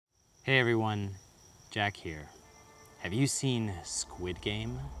Hey everyone, Jack here. Have you seen Squid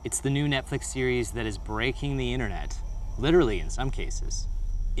Game? It's the new Netflix series that is breaking the internet, literally in some cases.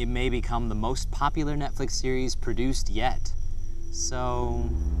 It may become the most popular Netflix series produced yet. So,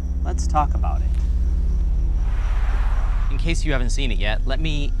 let's talk about it. In case you haven't seen it yet, let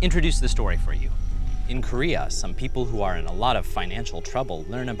me introduce the story for you. In Korea, some people who are in a lot of financial trouble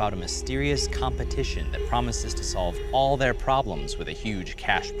learn about a mysterious competition that promises to solve all their problems with a huge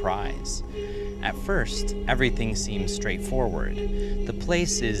cash prize. At first, everything seems straightforward. The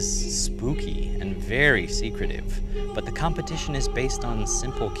place is spooky and very secretive, but the competition is based on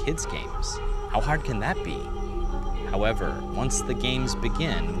simple kids' games. How hard can that be? However, once the games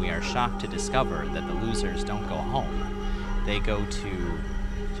begin, we are shocked to discover that the losers don't go home. They go to,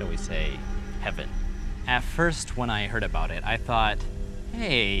 shall we say, heaven. At first, when I heard about it, I thought,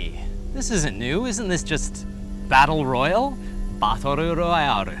 hey, this isn't new. Isn't this just Battle Royale? Battle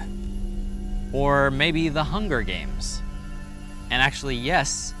Royale. Or maybe the Hunger Games. And actually,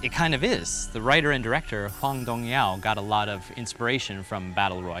 yes, it kind of is. The writer and director, Hwang Dong-yao, got a lot of inspiration from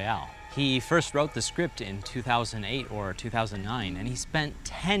Battle Royale. He first wrote the script in 2008 or 2009, and he spent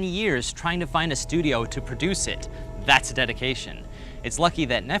 10 years trying to find a studio to produce it. That's dedication. It's lucky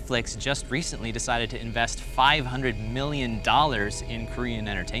that Netflix just recently decided to invest $500 million in Korean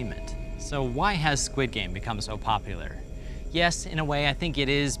entertainment. So why has Squid Game become so popular? Yes, in a way, I think it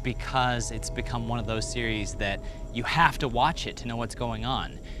is because it's become one of those series that you have to watch it to know what's going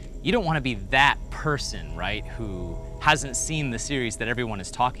on. You don't want to be that person, right, who hasn't seen the series that everyone is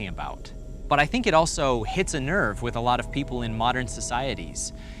talking about. But I think it also hits a nerve with a lot of people in modern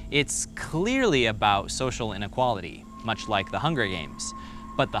societies. It's clearly about social inequality, much like the Hunger Games.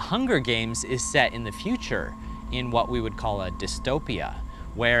 But the Hunger Games is set in the future in what we would call a dystopia,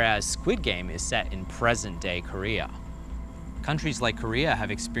 whereas Squid Game is set in present-day Korea. Countries like Korea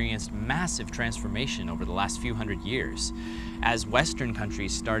have experienced massive transformation over the last few hundred years. As Western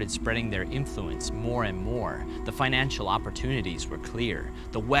countries started spreading their influence more and more, the financial opportunities were clear.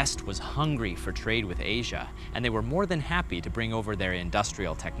 The West was hungry for trade with Asia, and they were more than happy to bring over their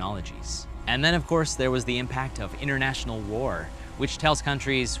industrial technologies. And then, of course, there was the impact of international war, which tells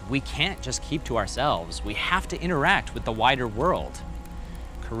countries we can't just keep to ourselves. We have to interact with the wider world.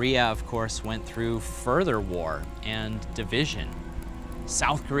 Korea, of course, went through further war and division.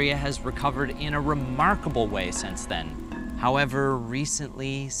 South Korea has recovered in a remarkable way since then. However,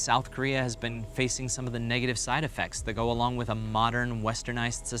 recently, South Korea has been facing some of the negative side effects that go along with a modern,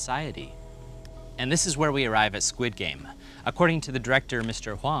 westernized society. And this is where we arrive at Squid Game. According to the director,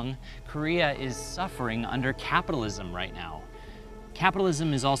 Mr. Hwang, Korea is suffering under capitalism right now.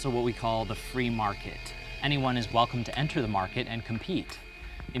 Capitalism is also what we call the free market. Anyone is welcome to enter the market and compete.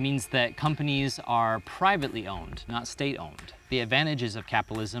 It means that companies are privately owned, not state-owned. The advantages of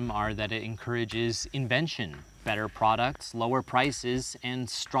capitalism are that it encourages invention, better products, lower prices, and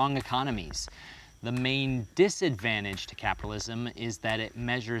strong economies. The main disadvantage to capitalism is that it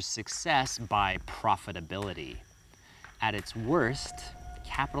measures success by profitability. At its worst,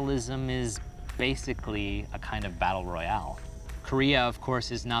 capitalism is basically a kind of battle royale. Korea, of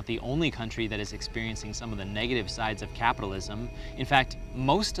course, is not the only country that is experiencing some of the negative sides of capitalism. In fact,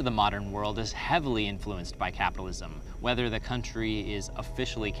 most of the modern world is heavily influenced by capitalism, whether the country is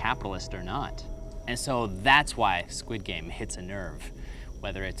officially capitalist or not. And so that's why Squid Game hits a nerve.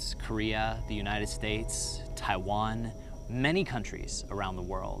 Whether it's Korea, the United States, Taiwan, many countries around the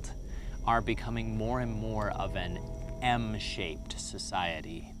world are becoming more and more of an M-shaped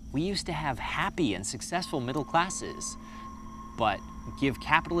society. We used to have happy and successful middle classes, but give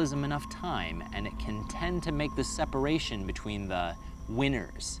capitalism enough time and it can tend to make the separation between the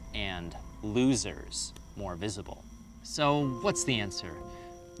winners and losers more visible. So what's the answer?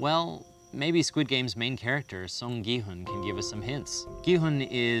 Well, maybe Squid Game's main character, Song Gi-hun, can give us some hints. Gi-hun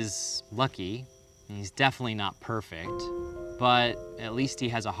is lucky, and he's definitely not perfect, but at least he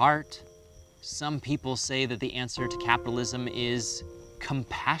has a heart. Some people say that the answer to capitalism is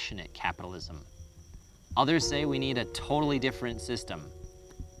compassionate capitalism. Others say we need a totally different system.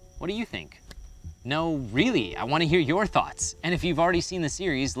 What do you think? No, really, I want to hear your thoughts. And if you've already seen the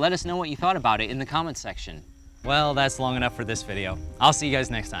series, let us know what you thought about it in the comments section. Well, that's long enough for this video. I'll see you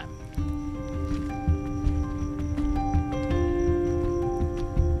guys next time.